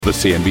The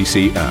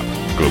CNBC app.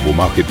 Global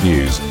market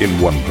news in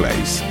one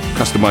place.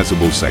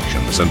 Customizable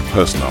sections and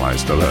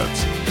personalized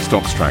alerts.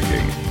 Stocks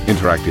tracking,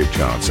 interactive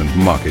charts and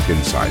market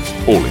insights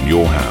all in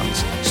your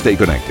hands. Stay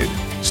connected.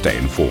 Stay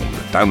informed.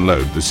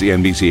 Download the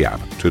CNBC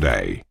app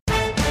today.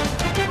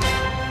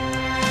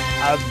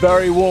 A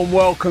very warm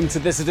welcome to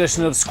this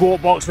edition of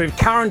Squawk Box with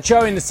Karen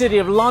Cho in the city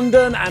of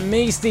London and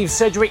me, Steve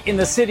Sedgwick, in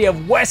the city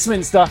of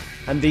Westminster.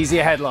 And these are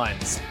your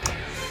headlines.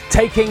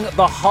 Taking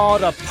the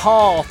harder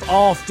path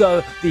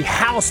after the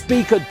House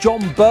Speaker John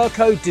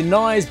Bercow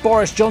denies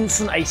Boris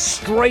Johnson a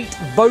straight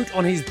vote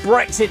on his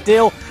Brexit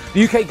deal.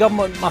 The UK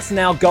government must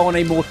now go on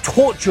a more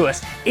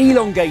tortuous,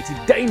 elongated,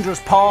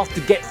 dangerous path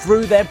to get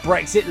through their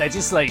Brexit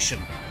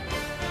legislation.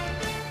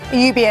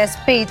 UBS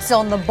beats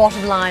on the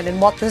bottom line in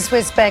what the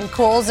Swiss bank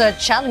calls a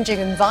challenging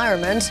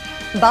environment,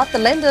 but the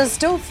lender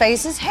still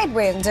faces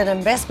headwinds in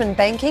investment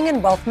banking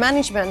and wealth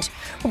management.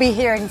 We'll be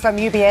hearing from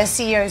UBS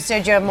CEO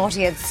Sergio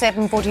Ermotti at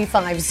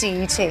 7:45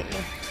 CET.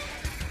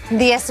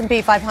 The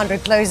S&P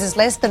 500 closes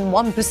less than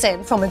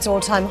 1% from its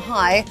all-time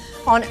high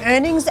on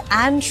earnings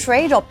and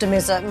trade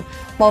optimism,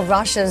 while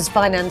Russia's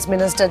finance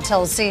minister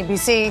tells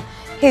CNBC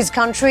his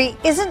country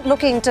isn't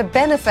looking to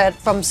benefit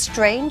from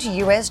strained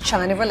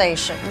US-China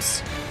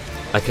relations.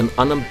 I can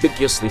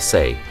unambiguously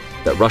say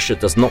that Russia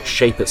does not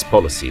shape its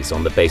policies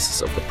on the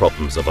basis of the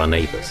problems of our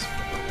neighbours,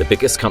 the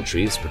biggest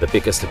countries with the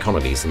biggest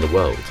economies in the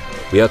world.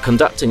 We are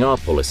conducting our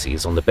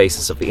policies on the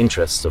basis of the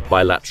interests of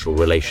bilateral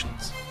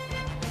relations.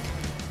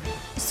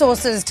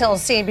 Sources tell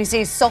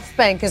CNBC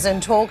SoftBank is in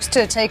talks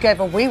to take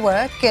over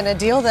WeWork in a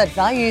deal that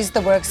values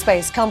the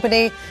workspace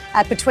company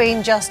at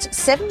between just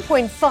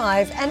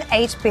 $7.5 and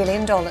 $8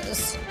 billion.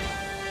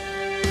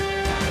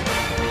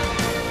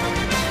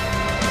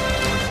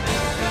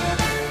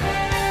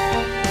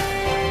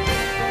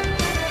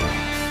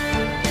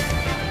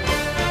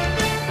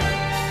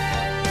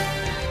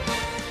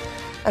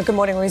 Good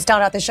morning. We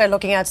start out the show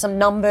looking at some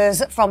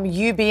numbers from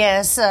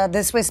UBS,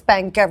 the Swiss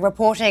bank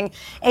reporting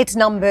its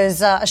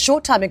numbers a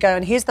short time ago.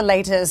 And here's the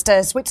latest.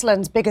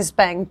 Switzerland's biggest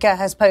bank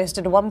has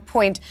posted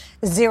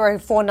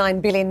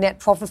 1.049 billion net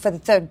profit for the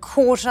third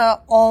quarter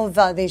of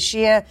this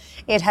year.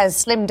 It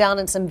has slimmed down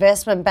its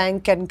investment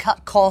bank and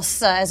cut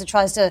costs as it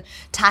tries to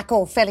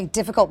tackle fairly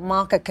difficult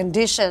market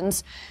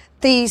conditions.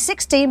 The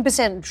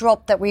 16%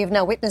 drop that we have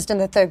now witnessed in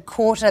the third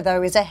quarter,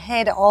 though, is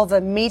ahead of a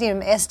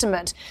medium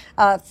estimate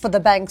for the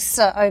bank's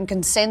own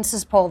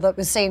consensus poll that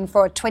was seen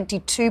for a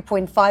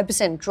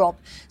 22.5% drop.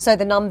 So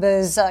the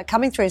numbers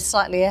coming through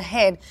slightly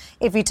ahead.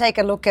 If you take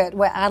a look at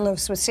where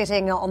analysts were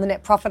sitting on the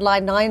net profit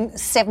line,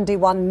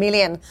 971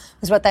 million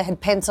is what they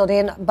had penciled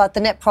in, but the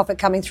net profit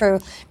coming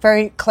through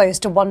very close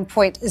to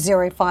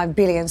 1.05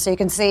 billion. So you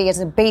can see it's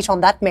a beat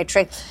on that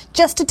metric.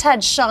 Just a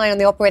tad shy on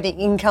the operating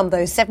income,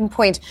 though,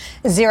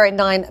 7.09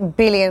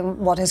 billion,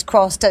 what has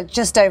crossed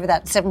just over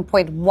that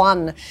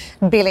 7.1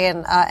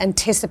 billion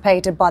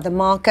anticipated by the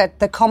market.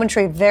 The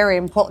commentary, very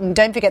important.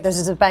 Don't forget, this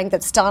is a bank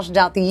that started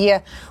out the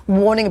year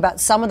warning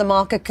about some of the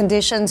market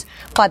conditions.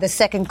 By the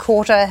second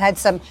quarter, had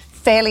some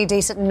fairly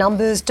decent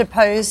numbers to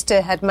post.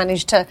 It had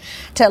managed to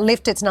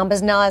lift its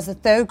numbers. Now, as the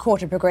third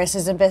quarter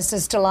progresses,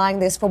 investors still eyeing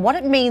this for what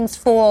it means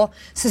for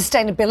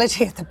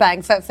sustainability of the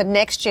bank for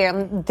next year.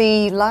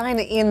 The line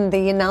in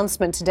the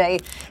announcement today,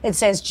 it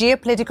says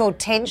geopolitical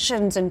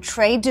tensions and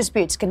trade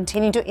disputes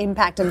continue to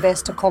impact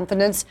investor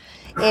confidence.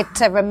 It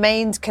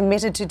remains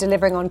committed to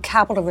delivering on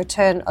capital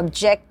return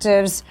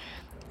objectives,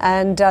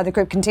 and the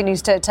group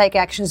continues to take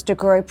actions to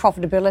grow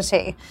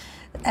profitability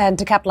and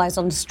to capitalize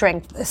on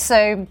strength.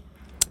 So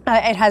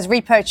it has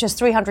repurchased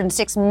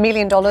 $306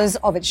 million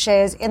of its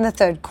shares in the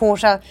third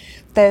quarter.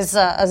 There's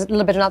a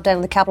little bit of an update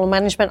on the capital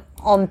management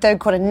on third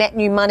quarter net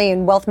new money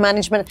in wealth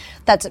management.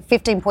 That's at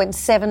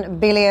 $15.7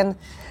 billion.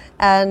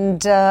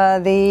 And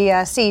the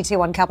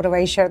CET1 capital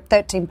ratio at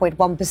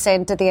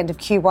 13.1% at the end of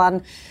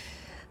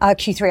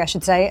Q3, I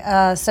should say.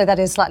 So that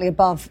is slightly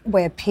above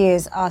where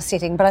peers are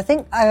sitting. But I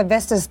think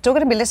investors are still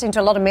going to be listening to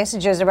a lot of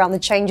messages around the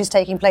changes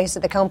taking place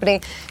at the company,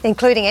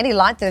 including any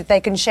light that they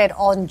can shed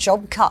on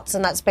job cuts.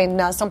 And that's been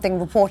something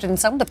reported in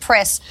some of the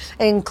press,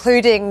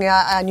 including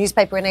a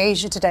newspaper in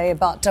Asia today,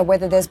 about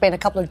whether there's been a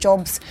couple of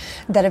jobs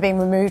that have been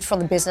removed from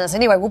the business.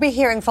 Anyway, we'll be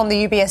hearing from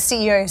the UBS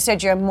CEO,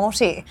 Sergio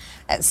Ermotti,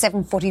 at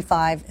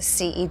 7:45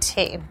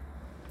 CET.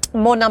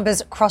 More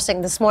numbers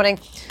crossing this morning,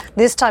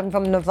 this time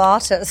from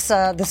Novartis.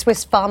 The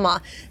Swiss pharma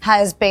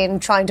has been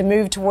trying to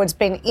move towards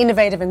being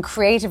innovative and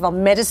creative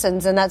on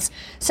medicines, and that's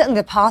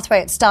certainly the pathway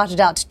it started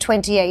out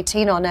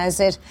 2018 on, as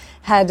it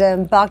had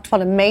embarked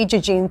upon a major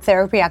gene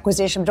therapy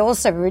acquisition, but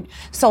also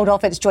sold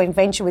off its joint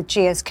venture with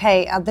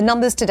GSK. The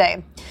numbers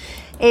today.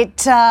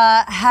 It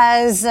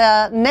has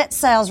net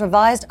sales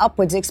revised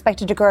upwards,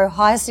 expected to grow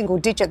high single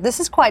digit. This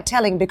is quite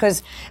telling because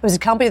it was a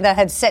company that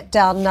had set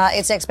down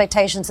its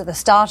expectations at the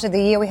start of the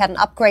year. We had an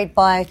upgrade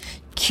by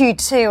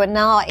Q2, and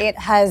now it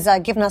has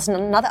given us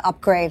another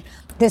upgrade,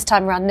 this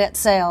time around net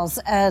sales.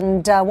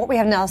 And what we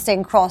have now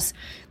seen cross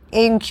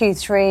in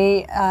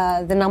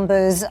Q3, the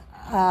numbers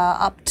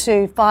up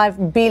to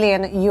 $5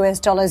 billion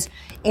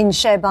in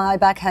share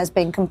buyback has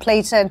been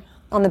completed.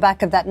 on the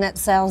back of that net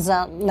sales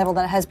level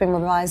that has been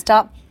revised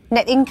up.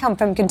 Net income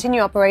from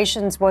continuing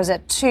operations was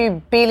at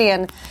 $2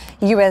 billion.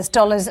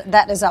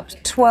 That is up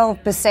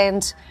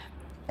 12%.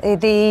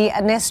 The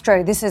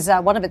Anestro, this is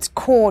one of its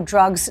core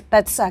drugs,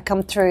 that's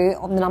come through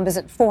on the numbers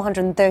at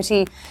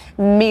 $430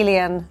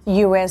 million.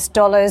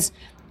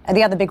 And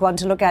the other big one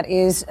to look at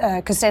is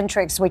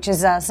Concentrix, which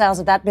is sales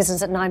of that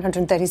business at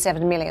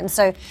 $937 million.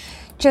 So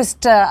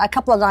just a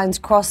couple of lines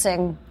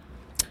crossing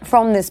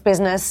from this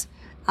business.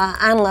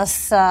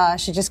 Analysts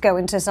should just go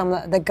into some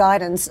of the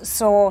guidance.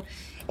 Saw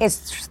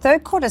its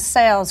third quarter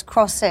sales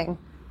crossing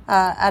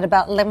at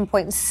about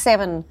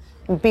 11.7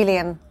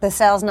 billion, the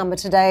sales number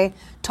today,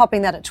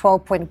 topping that at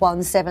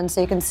 12.17.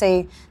 So you can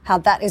see how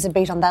that is a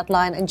beat on that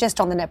line. And just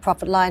on the net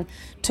profit line,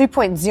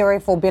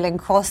 2.04 billion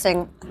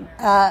crossing.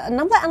 A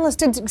number of analysts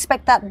did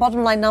expect that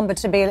bottom line number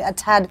to be a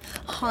tad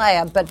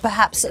higher, but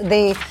perhaps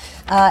the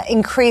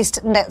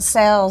increased net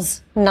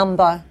sales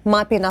number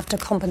might be enough to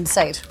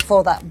compensate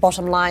for that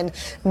bottom line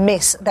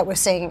miss that we're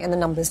seeing in the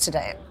numbers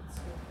today.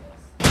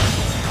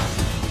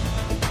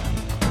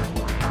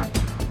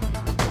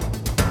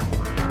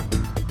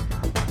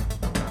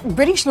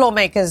 British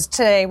lawmakers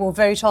today will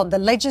vote on the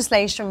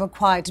legislation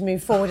required to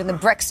move forward in the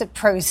Brexit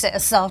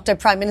process after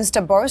Prime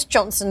Minister Boris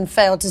Johnson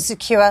failed to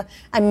secure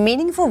a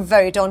meaningful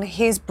vote on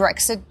his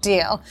Brexit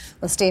deal.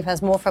 Well, Steve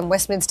has more from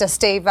Westminster.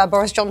 Steve,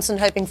 Boris Johnson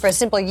hoping for a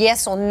simple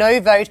yes or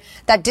no vote.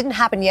 That didn't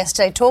happen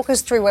yesterday. Talk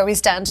us through where we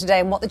stand today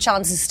and what the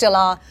chances still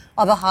are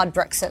of a hard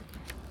Brexit.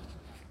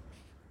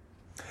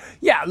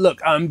 Yeah, look,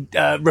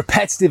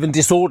 repetitive and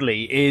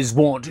disorderly is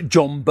what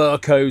John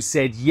Bercow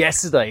said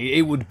yesterday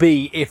it would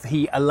be if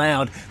he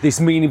allowed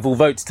this meaningful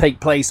vote to take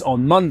place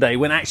on Monday,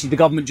 when actually the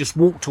government just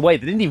walked away.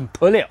 They didn't even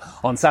pull it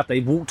on Saturday,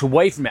 they walked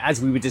away from it,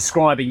 as we were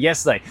describing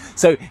yesterday.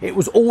 So it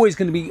was always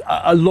going to be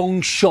a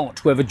long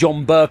shot whether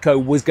John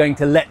Bercow was going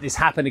to let this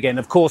happen again,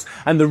 of course.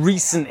 And the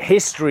recent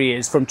history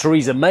is from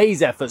Theresa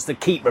May's efforts to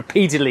keep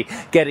repeatedly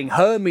getting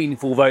her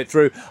meaningful vote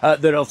through,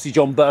 that obviously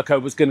John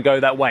Bercow was going to go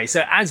that way.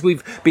 So as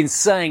we've been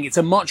saying, it's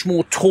a much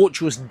more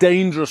tortuous,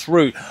 dangerous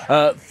route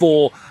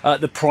for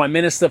the Prime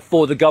Minister,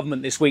 for the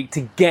government this week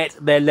to get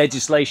their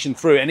legislation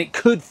through. And it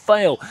could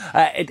fail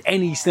at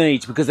any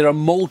stage because there are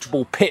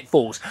multiple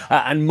pitfalls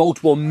and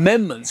multiple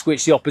amendments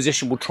which the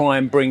opposition will try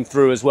and bring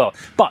through as well.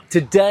 But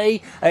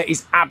today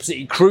is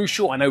absolutely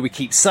crucial. I know we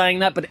keep saying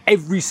that, but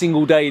every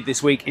single day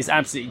this week is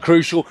absolutely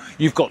crucial.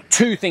 You've got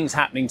two things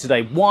happening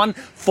today. One,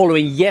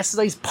 following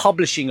yesterday's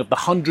publishing of the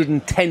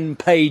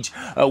 110-page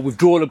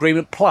withdrawal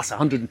agreement plus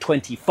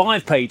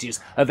 125 pages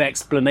of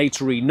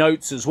explanatory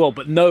notes as well,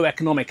 but no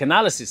economic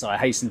analysis, I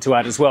hasten to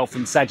add as well,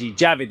 from Sajid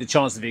Javid, the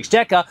Chancellor of the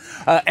Exchequer.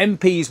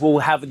 MPs will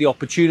have the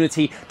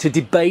opportunity to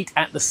debate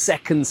at the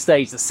second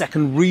stage, the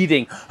second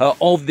reading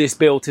of this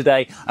bill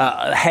today,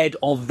 ahead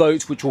of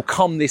votes which will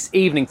come this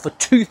evening for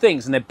two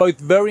things, and they're both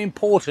very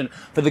important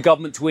for the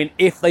government to win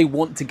if they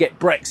want to get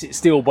Brexit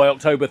still by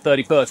October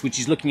 31st, which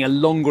is looking a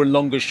longer and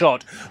longer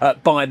shot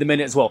by the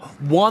minute as well.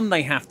 One,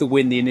 they have to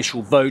win the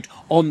initial vote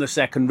on the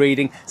second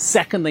reading.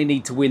 Second, they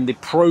need to win the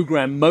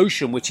programme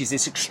motion, which is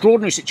this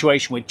extraordinary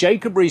situation where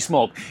Jacob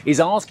Rees-Mogg is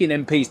asking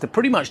MPs to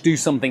pretty much do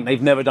something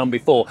they've never done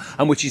before,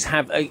 and which is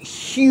have a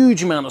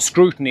huge amount of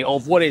scrutiny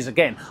of what is,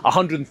 again,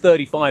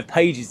 135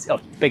 pages,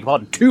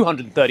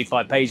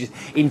 235 pages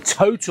in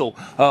total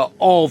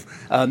of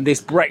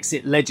this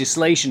Brexit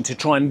legislation, to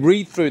try and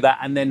read through that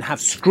and then have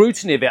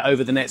scrutiny of it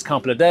over the next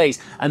couple of days,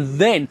 and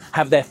then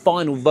have their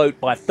final vote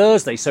by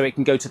Thursday so it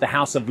can go to the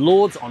House of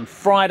Lords on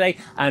Friday,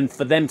 and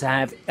for them to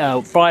have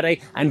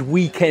Friday and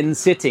weekend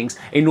sittings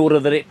in order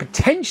that it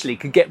potentially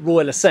could get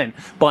royal assent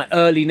by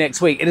early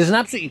next week. It is an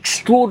absolutely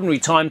extraordinary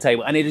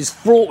timetable, and it is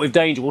fraught with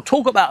danger. We'll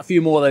talk about a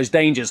few more of those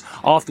dangers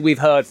after we've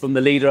heard from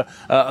the leader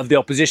of the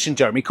opposition,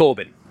 Jeremy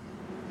Corbyn.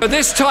 But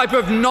this type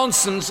of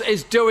nonsense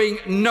is doing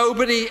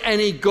nobody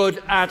any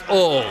good at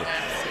all.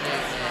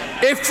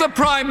 If the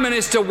Prime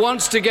Minister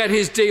wants to get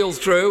his deal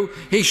through,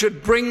 he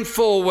should bring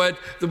forward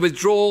the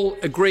withdrawal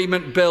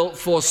agreement bill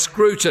for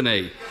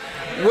scrutiny.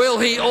 Will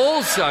he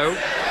also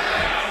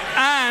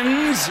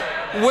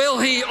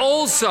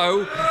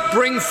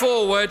bring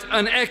forward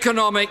an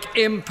economic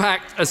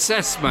impact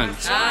assessment?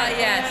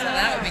 Yes,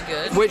 that would be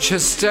good. Which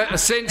has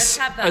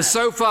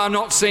so far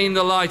not seen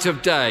the light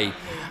of day.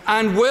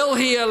 And will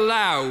he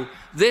allow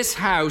this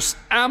House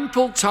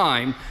ample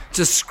time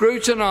to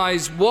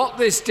scrutinise what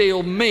this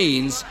deal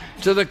means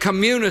to the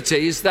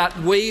communities that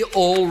we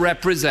all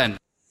represent?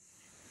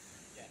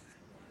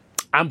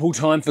 Ample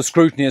time for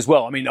scrutiny as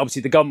well. I mean,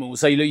 obviously the government will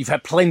say, look, you've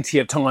had plenty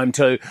of time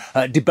to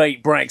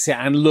debate Brexit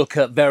and look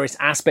at various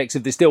aspects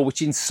of this deal, which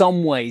in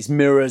some ways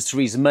mirrors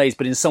Theresa May's,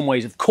 but in some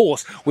ways, of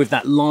course, with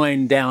that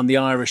line down the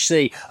Irish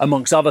Sea,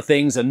 amongst other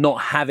things, and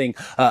not having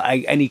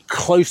any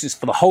closeness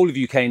for the whole of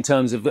UK in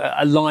terms of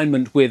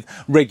alignment with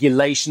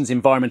regulations,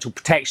 environmental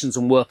protections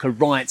and worker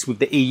rights with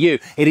the EU.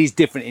 It is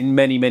different in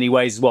many, many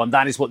ways as well, and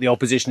that is what the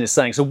opposition is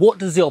saying. So what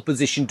does the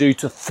opposition do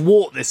to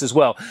thwart this as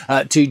well,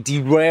 to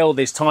derail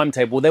this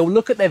timetable? They'll look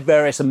look at their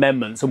various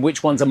amendments and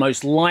which ones are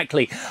most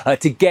likely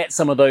to get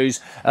some of those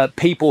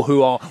people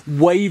who are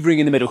wavering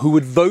in the middle, who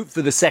would vote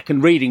for the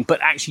second reading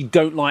but actually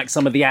don't like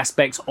some of the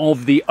aspects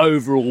of the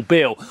overall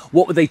bill.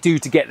 What would they do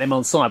to get them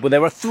on side? Well,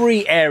 there are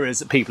three areas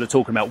that people are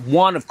talking about.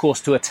 One, of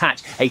course, to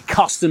attach a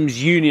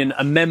customs union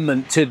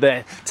amendment to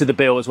the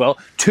bill as well.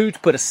 Two, to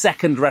put a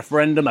second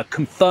referendum, a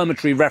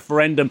confirmatory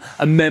referendum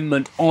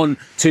amendment on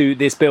to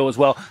this bill as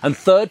well. And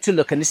third, to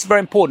look, and this is very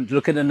important, to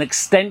look at an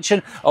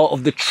extension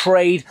of the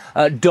trade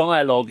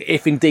dialogue,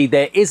 if indeed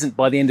there isn't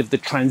by the end of the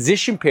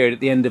transition period at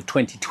the end of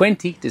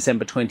 2020,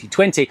 December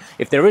 2020,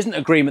 if there isn't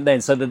agreement then,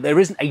 so that there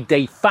isn't a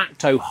de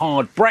facto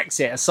hard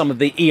Brexit, as some of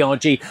the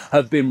ERG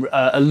have been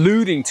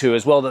alluding to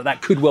as well,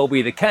 that could well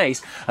be the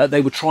case.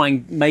 They would try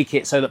and make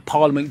it so that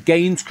Parliament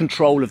gains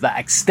control of that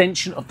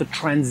extension of the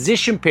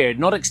transition period,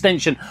 not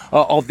extension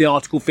of the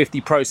Article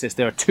 50 process.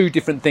 There are two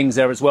different things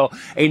there as well,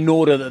 in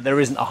order that there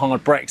isn't a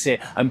hard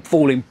Brexit and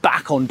falling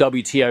back on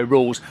WTO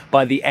rules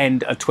by the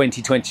end of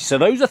 2020. So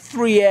those are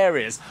three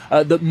areas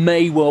that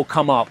may well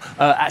come up,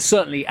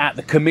 certainly at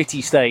the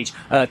committee stage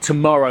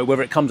tomorrow.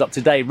 Whether it comes up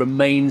today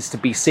remains to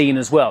be seen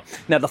as well.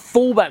 Now, the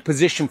fallback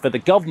position for the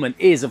government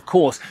is, of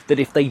course, that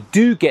if they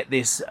do get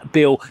this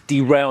bill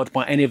derailed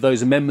by any of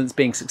those amendments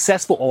being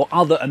successful or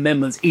other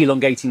amendments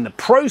elongating the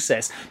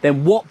process,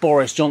 then what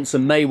Boris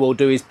Johnson may well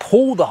do is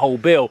pull the whole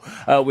bill,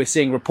 we're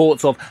seeing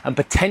reports of, and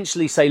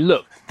potentially say,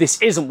 look,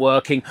 this isn't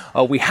working.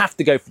 We have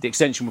to go for the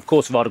extension, of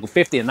course, of Article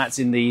 50, and that's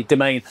in the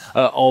domain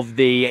of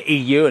the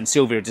EU, and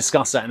Sylvia will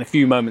discuss that in a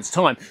few moments'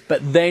 time.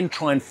 But then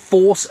try and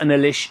force an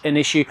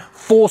issue,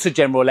 force a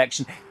general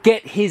election,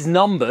 get his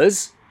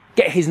numbers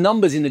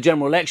in the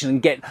general election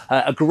and get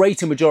a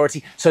greater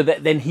majority, so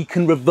that then he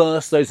can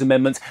reverse those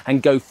amendments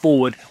and go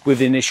forward with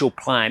the initial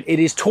plan. It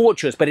is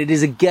torturous, but it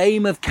is a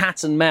game of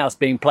cat and mouse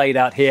being played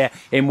out here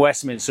in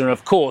Westminster. And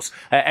of course,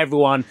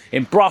 everyone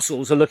in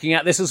Brussels are looking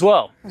at this as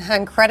well.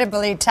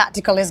 Incredibly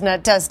tactical, isn't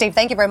it? Steve,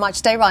 thank you very much.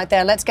 Stay right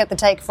there. Let's get the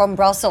take from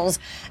Brussels,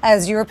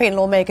 as European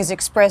lawmakers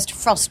expressed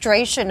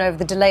frustration over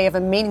the delay of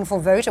a meaningful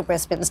vote at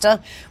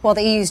Westminster, while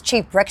the EU's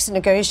chief Brexit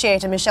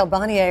negotiator, Michel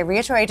Barnier,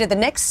 reiterated the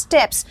next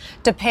steps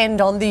depend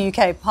on the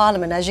UK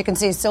Parliament. As you can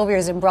see, Sylvia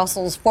is in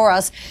Brussels for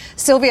us.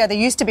 Sylvia, there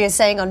used to be a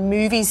saying on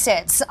movie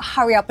sets,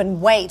 hurry up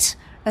and wait.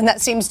 And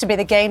that seems to be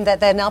the game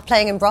that they're now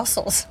playing in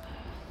Brussels.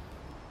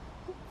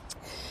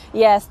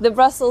 Yes, the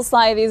Brussels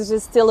side is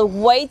just still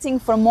waiting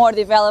for more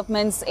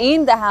developments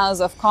in the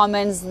House of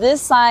Commons.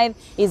 This side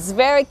is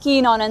very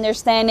keen on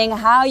understanding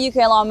how UK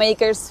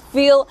lawmakers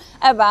feel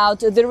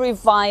about the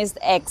revised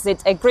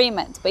exit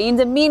agreement. But in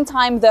the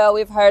meantime, though,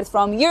 we've heard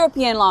from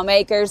European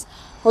lawmakers.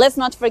 Let's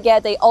not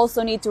forget they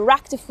also need to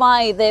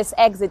rectify this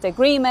exit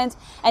agreement.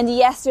 And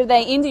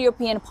yesterday in the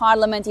European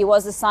Parliament, it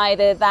was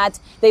decided that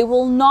they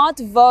will not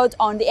vote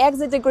on the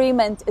exit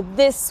agreement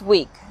this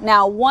week.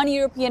 Now, one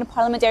European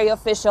parliamentary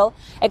official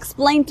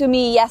explained to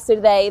me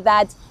yesterday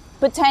that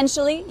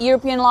potentially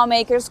European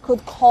lawmakers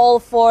could call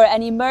for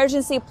an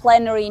emergency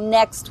plenary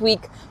next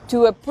week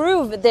to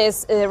approve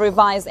this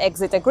revised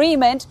exit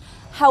agreement.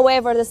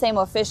 However, the same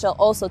official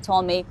also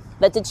told me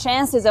that the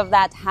chances of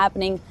that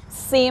happening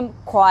seem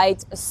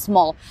quite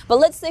small. But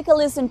let's take a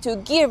listen to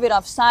Geir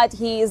Verhofstadt.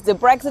 He is the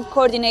Brexit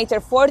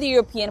coordinator for the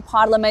European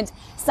Parliament,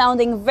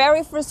 sounding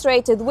very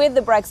frustrated with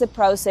the Brexit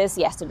process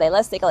yesterday.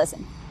 Let's take a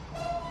listen.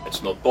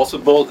 It's not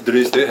possible.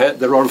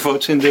 There are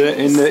votes in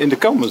the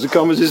Commons. The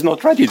Commons is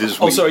not ready this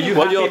week. Also,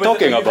 what you are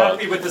talking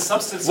about?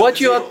 What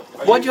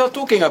you are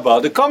talking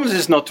about? The Commons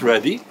is not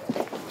ready.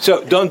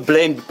 So don't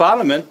blame the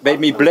Parliament.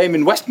 Maybe blame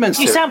in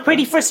Westminster. You sound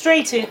pretty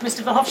frustrated,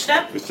 Mr.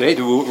 Verhofstadt.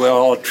 Frustrated? We're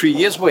all 3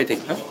 years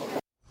waiting. Huh?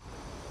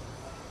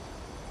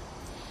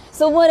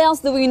 So what else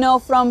do we know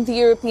from the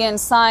European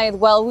side?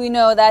 Well, we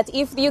know that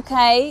if the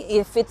UK,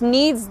 if it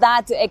needs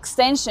that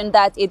extension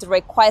that it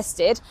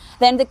requested,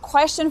 then the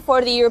question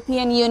for the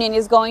European Union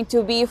is going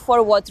to be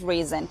for what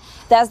reason?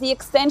 Does the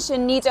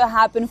extension need to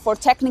happen for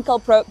technical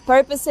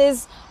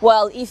purposes?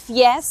 Well, if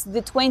yes,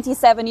 the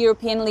 27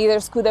 European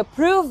leaders could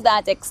approve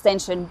that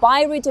extension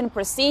by written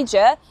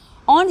procedure.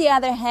 On the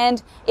other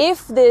hand,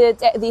 if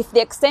the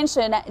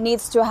extension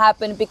needs to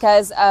happen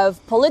because of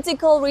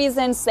political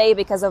reasons, say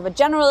because of a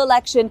general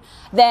election,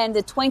 then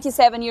the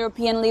 27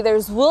 European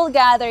leaders will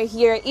gather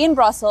here in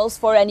Brussels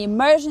for an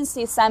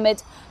emergency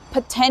summit,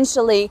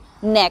 potentially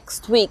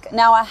next week.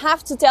 Now, I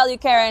have to tell you,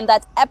 Karen,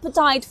 that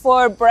appetite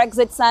for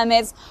Brexit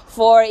summits,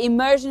 for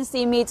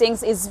emergency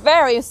meetings is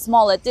very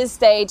small at this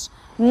stage.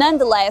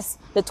 Nonetheless,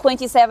 the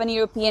 27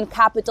 European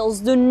capitals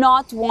do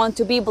not want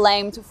to be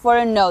blamed for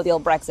a no-deal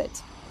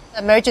Brexit.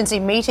 Emergency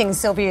meetings,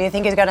 Sylvia, you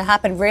think is going to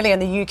happen really on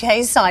the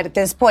UK side at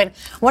this point.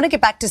 I want to get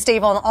back to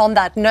Steve on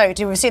that note.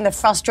 We've seen the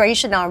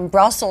frustration now in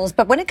Brussels,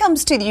 but when it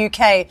comes to the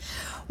UK,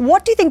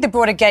 what do you think the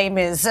broader game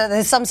is?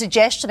 There's some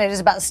suggestion it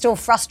is about still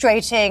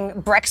frustrating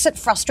Brexit,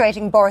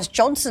 frustrating Boris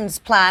Johnson's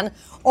plan,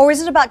 or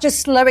is it about just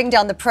slowing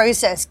down the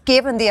process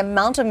given the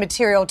amount of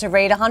material to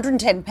read,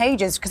 110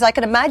 pages? Because I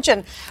can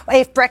imagine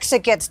if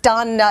Brexit gets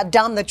done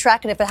down the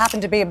track, and if it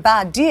happened to be a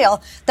bad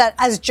deal, that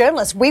as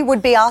journalists we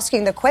would be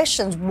asking the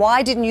questions,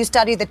 why didn't you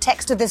study the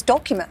text of this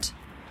document?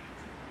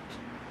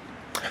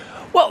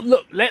 Well,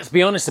 look, let's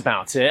be honest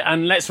about it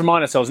and let's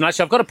remind ourselves. And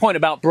actually, I've got a point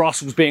about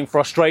Brussels being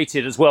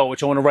frustrated as well,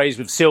 which I want to raise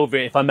with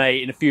Sylvia, if I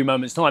may, in a few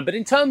moments' time. But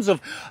in terms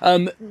of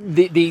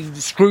the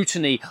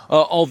scrutiny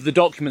of the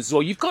documents as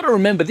well, you've got to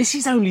remember this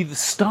is only the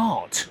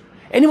start.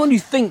 Anyone who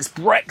thinks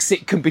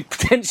Brexit can be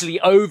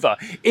potentially over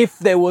if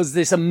there was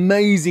this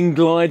amazing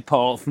glide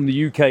path from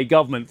the UK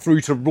government through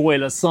to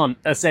royal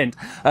assent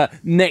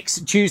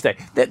next Tuesday,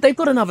 they've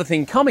got another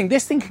thing coming.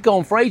 This thing could go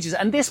on for ages.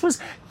 And this was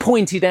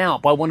pointed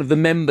out by one of the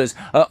members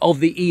of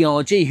the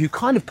ERG, who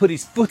kind of put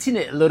his foot in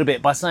it a little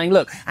bit by saying,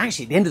 look,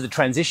 actually, at the end of the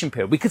transition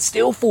period, we could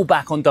still fall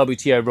back on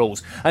WTO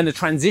rules. And the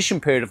transition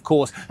period, of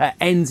course,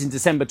 ends in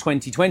December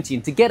 2020.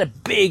 And to get a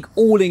big,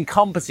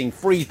 all-encompassing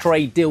free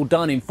trade deal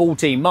done in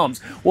 14 months,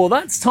 well,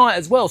 that's tight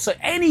as well. So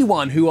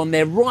anyone who on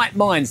their right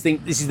minds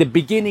think this is the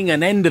beginning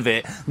and end of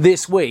it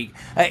this week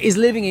is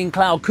living in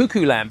cloud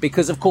cuckoo land,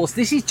 because of course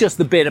this is just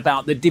the bit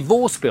about the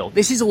divorce bill.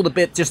 This is all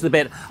just the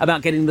bit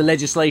about getting the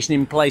legislation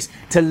in place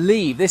to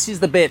leave. This is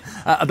the bit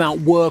about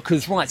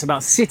workers' rights,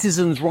 about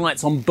citizens'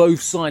 rights on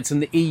both sides in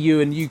the EU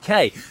and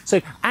UK.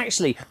 So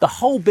actually the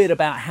whole bit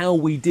about how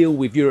we deal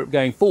with Europe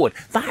going forward,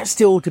 that's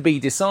still to be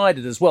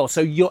decided as well.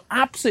 So you're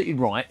absolutely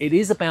right. It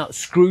is about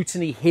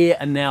scrutiny here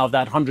and now of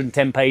that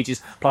 110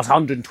 pages plus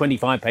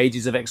 125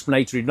 pages of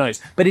explanatory notes.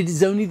 But it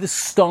is only the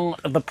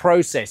start of the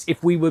process.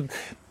 If we were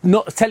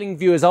not telling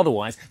viewers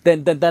otherwise,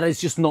 then that is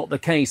just not the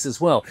case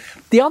as well.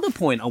 The other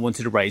point I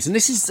wanted to raise, and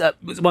this is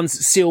one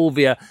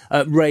Sylvia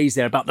raised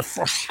there about the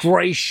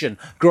frustration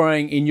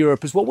growing in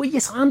Europe as well. Well,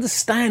 yes, I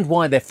understand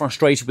why they're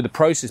frustrated with the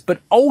process, but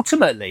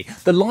ultimately,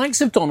 the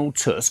likes of Donald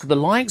Tusk, the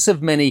likes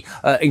of many,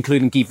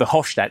 including Guy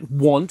Verhofstadt,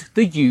 want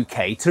the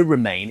UK to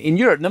remain in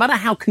Europe. No matter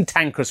how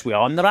cantankerous we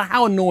are, no matter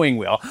how annoying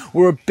we are,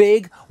 we're a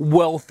big,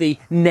 wealthy,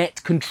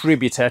 net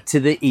contributor to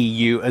the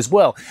EU as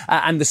well.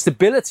 And the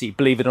stability,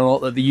 believe it or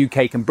not, that the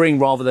UK can bring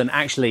rather than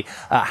actually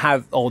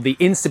the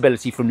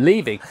instability from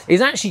leaving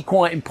is actually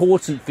quite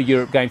important for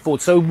Europe going forward.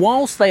 So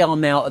whilst they are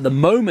now at the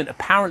moment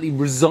apparently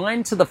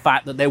resigned to the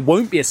fact that there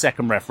won't be a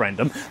second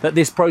referendum, that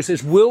this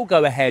process will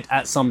go ahead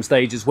at some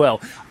stage as well,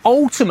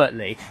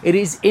 ultimately it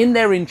is in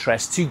their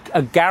interest to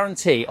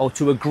guarantee or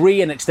to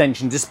agree an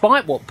extension,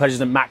 despite what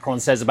President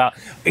Macron says about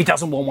he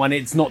doesn't want one,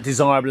 it's not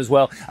desirable as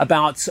well,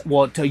 about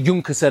what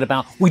Juncker said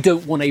about we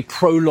don't want a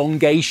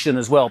prolongation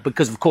as well,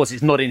 because of course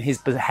it's not in his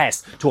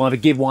behest to either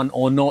give one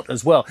or not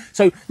as well.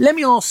 So let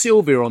me ask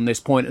Sylvia on this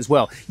point as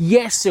well.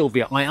 Yes,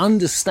 Sylvia, I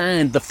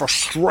understand the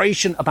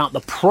frustration about the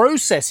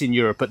process in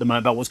Europe at the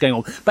moment, about what's going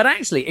on. But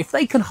actually, if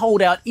they can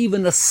hold out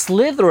even a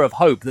slither of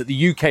hope that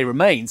the UK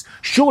remains,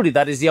 surely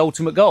that is the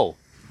ultimate goal.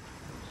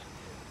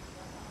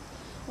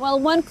 Well,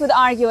 one could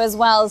argue as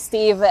well,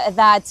 Steve,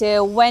 that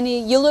when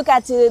you look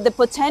at the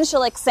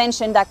potential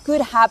extension that could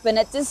happen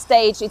at this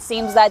stage, it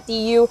seems that the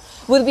EU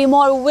would be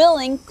more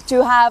willing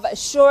to have a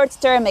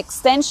short-term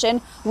extension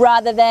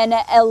rather than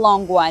a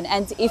long one.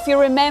 And if you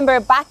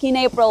remember back in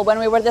April when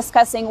we were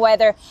discussing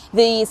whether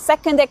the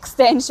second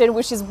extension,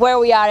 which is where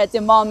we are at the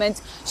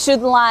moment,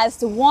 should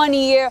last 1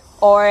 year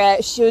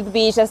or should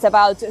be just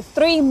about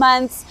 3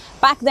 months,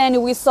 back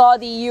then we saw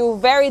the EU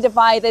very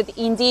divided.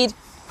 Indeed,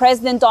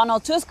 President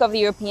Donald Tusk of the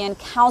European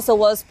Council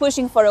was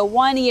pushing for a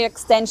 1-year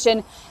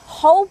extension,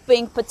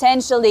 hoping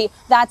potentially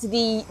that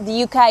the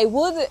UK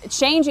would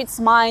change its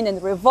mind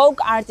and revoke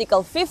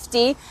Article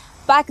 50.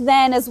 Back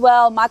then as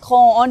well,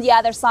 Macron, on the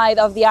other side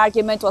of the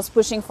argument, was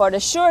pushing for the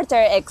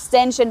shorter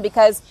extension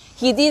because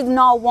he did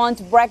not want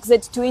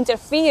Brexit to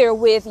interfere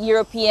with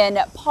European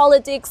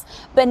politics.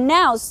 But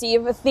now,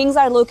 Steve, things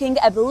are looking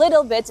a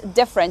little bit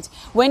different.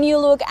 When you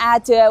look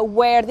at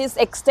where this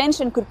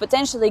extension could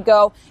potentially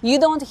go, you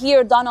don't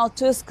hear Donald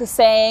Tusk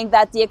saying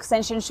that the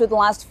extension should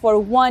last for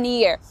 1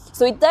 year.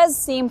 So it does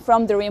seem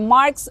from the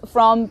remarks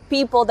from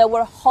people that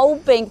were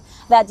hoping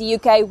that the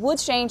UK would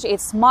change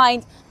its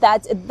mind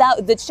that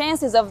the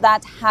chances of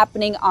that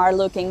happening are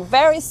looking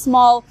very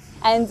small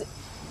and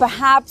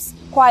perhaps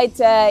quite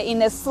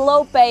in a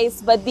slow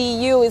pace, but the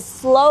EU is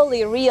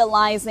slowly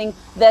realizing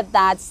that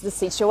that's the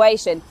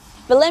situation.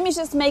 But let me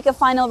just make a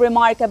final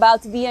remark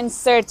about the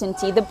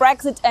uncertainty, the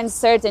Brexit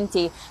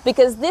uncertainty,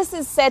 because this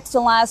is set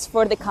to last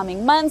for the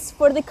coming months,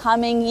 for the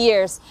coming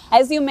years.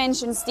 As you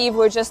mentioned, Steve,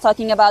 we're just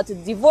talking about the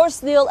divorce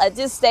deal at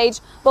this stage,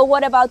 but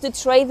what about the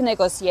trade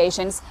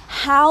negotiations?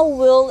 How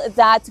will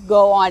that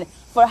go on?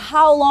 For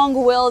how long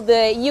will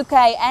the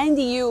UK and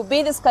the EU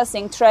be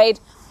discussing trade?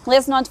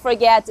 Let's not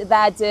forget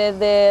that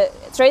the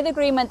trade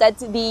agreement that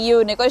the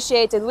EU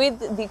negotiated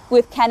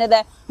with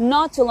Canada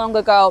not too long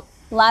ago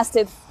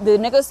the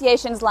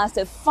negotiations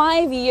lasted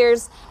 5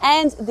 years,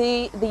 and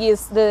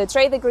the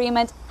trade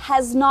agreement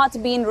has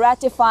not been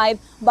ratified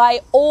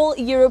by all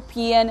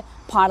European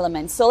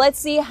parliaments. So let's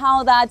see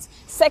how that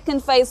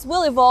second phase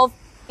will evolve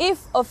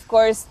if, of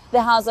course,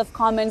 the House of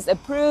Commons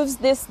approves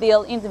this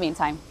deal in the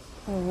meantime.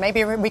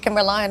 Maybe we can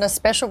rely on a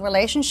special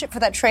relationship for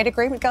that trade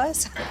agreement,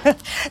 guys.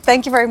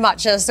 Thank you very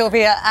much,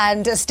 Sylvia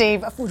and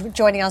Steve, for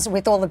joining us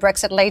with all the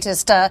Brexit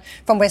latest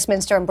from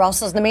Westminster and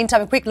Brussels. In the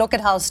meantime, a quick look at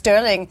how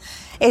sterling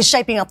is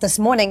shaping up this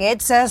morning.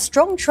 It's a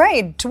strong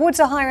trade towards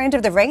the higher end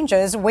of the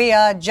ranges. We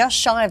are just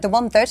shy of the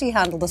 130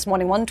 handle this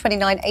morning,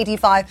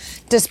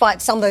 129.85,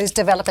 despite some of those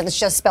developments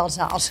just spelled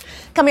out.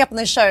 Coming up on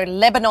the show,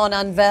 Lebanon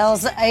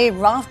unveils a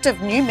raft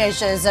of new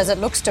measures as it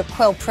looks to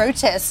quell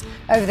protests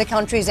over the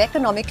country's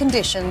economic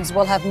conditions.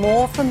 We'll have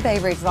more from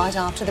Beirut right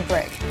after the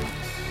break.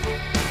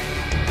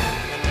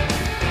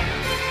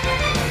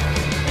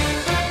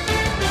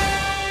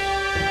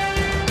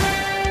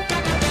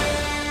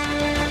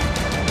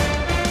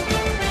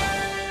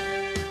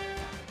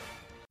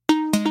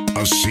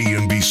 A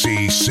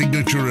CNBC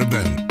signature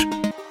event.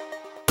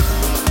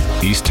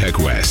 East Tech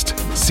West,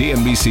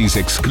 CNBC's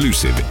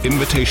exclusive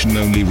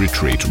invitation-only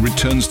retreat,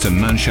 returns to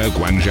Nanshao,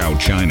 Guangzhou,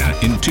 China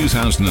in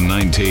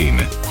 2019.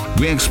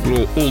 We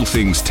explore all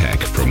things tech,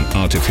 from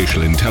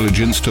artificial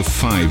intelligence to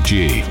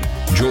 5G.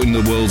 Join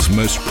the world's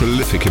most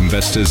prolific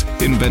investors,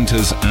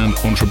 inventors and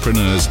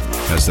entrepreneurs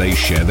as they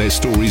share their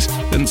stories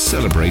and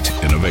celebrate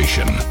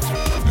innovation.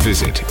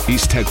 Visit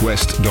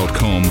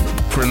easttechwest.com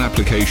for an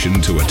application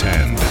to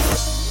attend.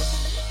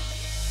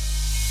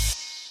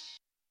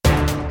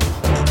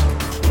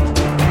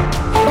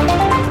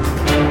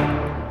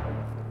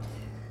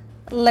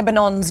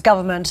 Lebanon's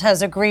government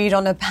has agreed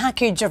on a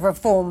package of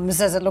reforms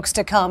as it looks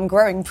to calm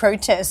growing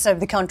protests over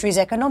the country's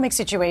economic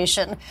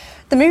situation.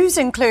 The moves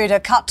include a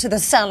cut to the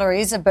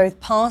salaries of both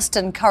past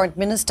and current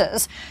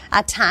ministers,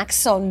 a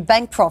tax on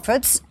bank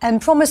profits, and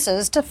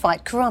promises to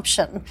fight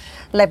corruption.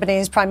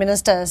 Lebanese Prime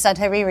Minister Saad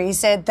Hariri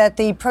said that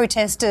the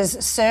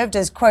protesters served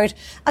as, quote,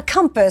 a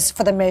compass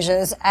for the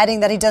measures,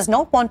 adding that he does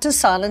not want to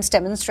silence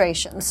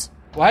demonstrations.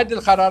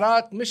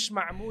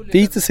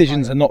 These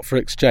decisions are not for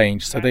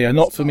exchange, so they are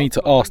not for me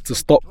to ask to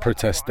stop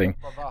protesting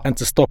and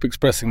to stop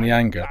expressing the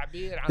anger.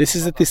 This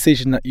is a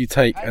decision that you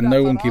take and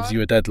no one gives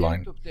you a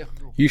deadline.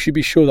 You should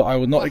be sure that I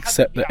will not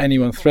accept that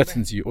anyone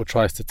threatens you or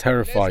tries to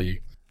terrify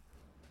you.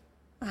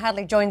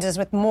 Hadley joins us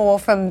with more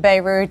from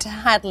Beirut.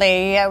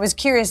 Hadley, I was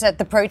curious that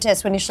the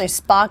protests were initially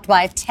sparked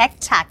by a tech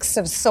tax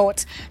of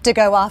sorts to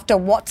go after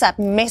WhatsApp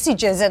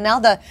messages, and now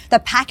the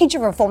package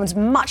of reforms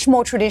much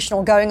more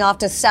traditional, going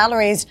after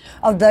salaries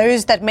of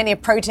those that many are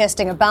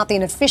protesting about the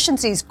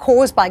inefficiencies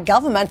caused by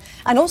government,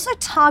 and also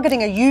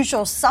targeting a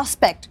usual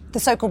suspect, the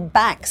so-called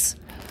banks.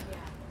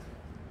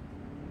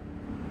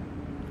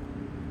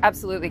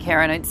 Absolutely,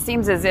 Karen. It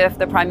seems as if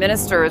the Prime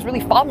Minister is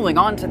really following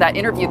on to that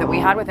interview that we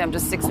had with him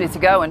just 6 weeks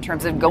ago in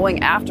terms of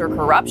going after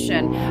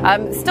corruption.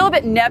 Still a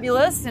bit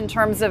nebulous in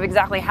terms of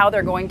exactly how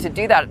they're going to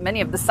do that.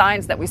 Many of the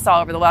signs that we saw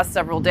over the last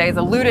several days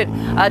alluded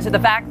to the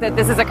fact that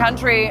this is a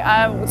country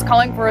was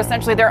calling for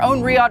essentially their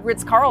own Riyadh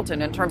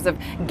Ritz-Carlton in terms of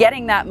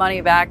getting that money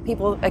back.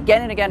 People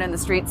again and again in the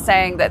streets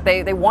saying that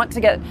they want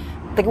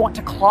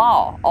to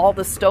claw all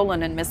the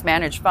stolen and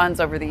mismanaged funds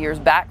over the years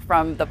back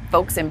from the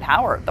folks in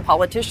power, the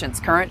politicians,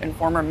 current and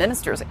former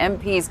ministers,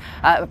 MPs,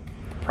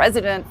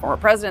 former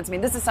presidents. I mean,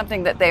 this is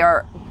something that they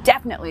are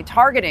definitely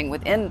targeting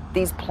within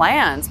these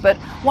plans. But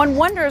one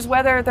wonders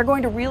whether they're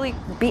going to really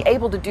be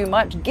able to do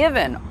much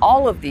given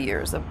all of the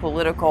years of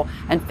political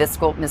and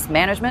fiscal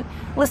mismanagement.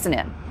 Listen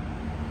in.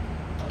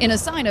 In a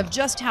sign of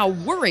just how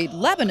worried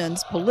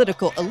Lebanon's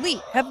political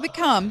elite have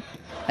become,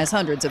 as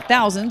hundreds of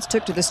thousands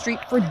took to the street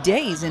for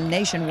days in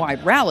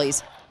nationwide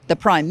rallies, the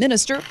Prime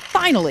Minister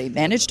finally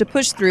managed to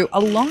push through a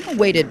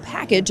long-awaited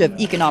package of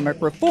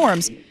economic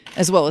reforms,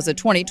 as well as a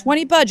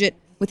 2020 budget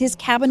with his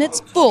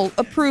cabinet's full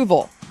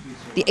approval.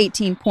 The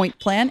 18-point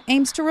plan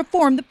aims to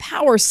reform the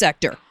power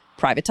sector,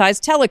 privatize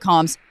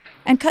telecoms,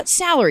 and cut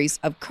salaries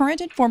of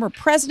current and former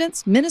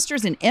presidents,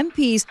 ministers, and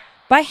MPs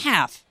by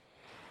half.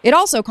 It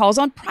also calls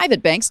on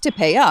private banks to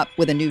pay up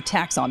with a new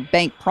tax on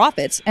bank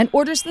profits and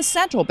orders the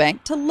central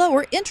bank to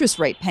lower interest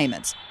rate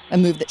payments, a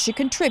move that should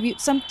contribute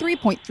some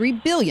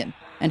 $3.3 billion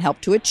and help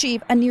to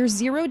achieve a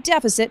near-zero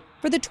deficit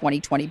for the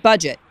 2020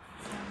 budget.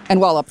 And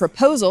while a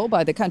proposal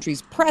by the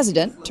country's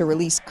president to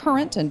release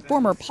current and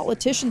former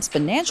politicians'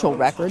 financial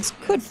records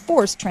could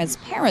force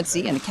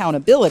transparency and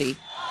accountability,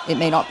 it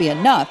may not be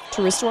enough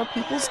to restore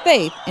people's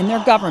faith in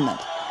their government.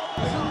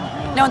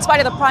 Now, in spite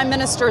of the Prime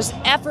Minister's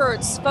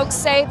efforts, folks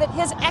say that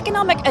his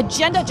economic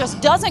agenda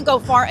just doesn't go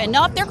far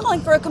enough. They're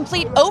calling for a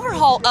complete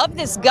overhaul of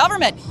this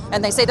government,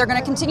 and they say they're going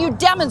to continue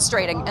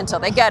demonstrating until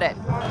they get it.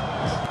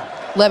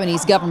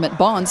 Lebanese government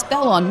bonds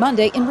fell on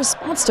Monday in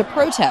response to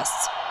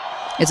protests.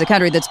 It's a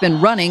country that's been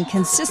running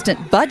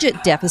consistent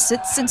budget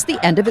deficits since the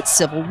end of its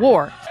civil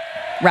war,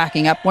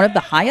 racking up one of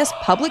the highest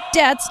public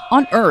debts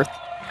on earth.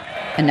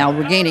 And now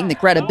regaining the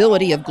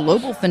credibility of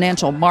global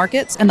financial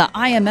markets and the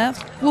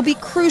IMF will be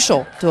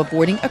crucial to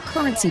avoiding a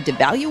currency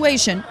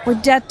devaluation or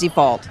debt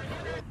default.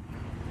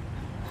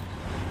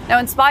 Now,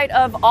 in spite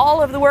of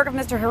all of the work of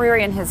Mr.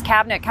 Hariri and his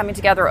cabinet coming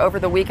together over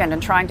the weekend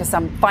and trying to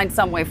find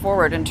some way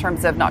forward in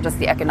terms of not just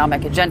the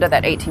economic agenda,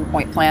 that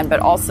 18-point plan, but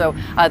also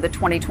the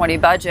 2020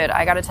 budget,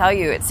 I got to tell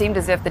you, it seemed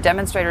as if the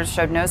demonstrators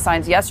showed no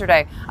signs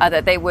yesterday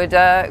that they would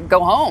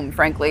go home,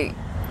 frankly.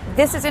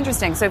 This is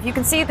interesting. So if you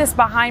can see this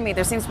behind me,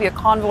 there seems to be a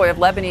convoy of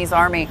Lebanese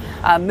army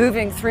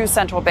moving through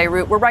central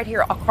Beirut. We're right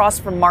here across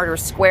from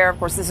Martyrs Square. Of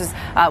course, this is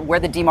where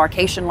the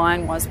demarcation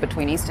line was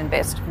between East and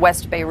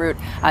West Beirut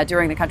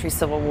during the country's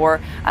civil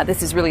war.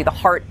 This is really the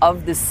heart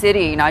of the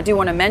city. Now, I do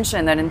want to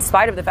mention that in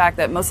spite of the fact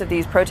that most of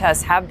these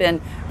protests have been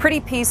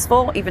pretty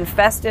peaceful, even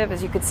festive,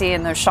 as you could see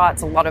in those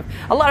shots, a lot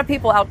of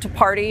people out to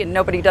party, and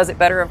nobody does it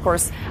better, of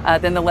course,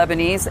 than the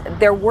Lebanese.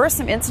 There were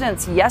some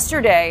incidents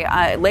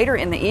yesterday, later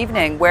in the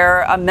evening,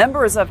 where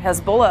members of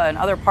Hezbollah and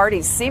other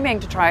parties seeming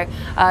to try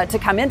to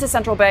come into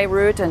central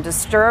Beirut and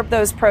disturb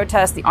those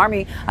protests. The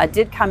army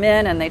did come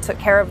in and they took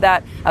care of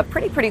that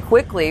pretty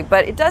quickly.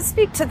 But it does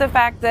speak to the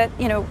fact that,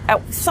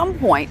 at some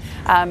point,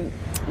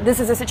 this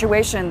is a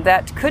situation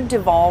that could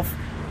devolve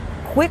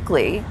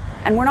quickly.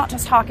 And we're not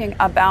just talking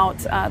about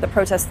the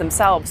protests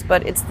themselves,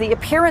 but it's the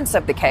appearance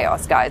of the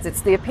chaos, guys.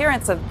 It's the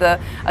appearance of the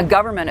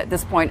government at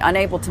this point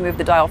unable to move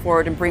the dial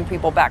forward and bring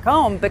people back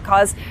home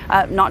because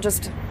not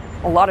just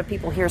a lot of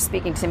people here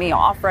speaking to me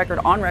off record,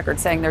 on record,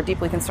 saying they're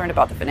deeply concerned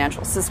about the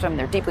financial system.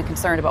 They're deeply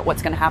concerned about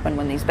what's going to happen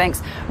when these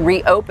banks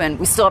reopen.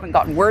 We still haven't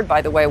gotten word,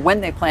 by the way,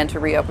 when they plan to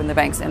reopen the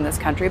banks in this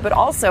country, but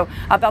also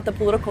about the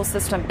political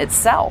system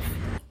itself.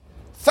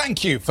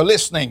 Thank you for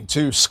listening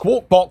to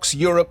Squawk Box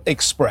Europe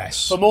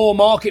Express. For more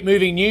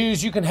market-moving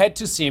news, you can head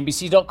to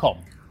CNBC.com.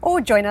 Or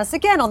join us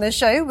again on the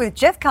show with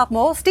Jeff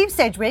Cutmore, Steve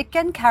Sedgwick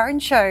and Karen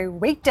Cho,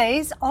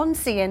 weekdays on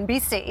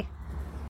CNBC.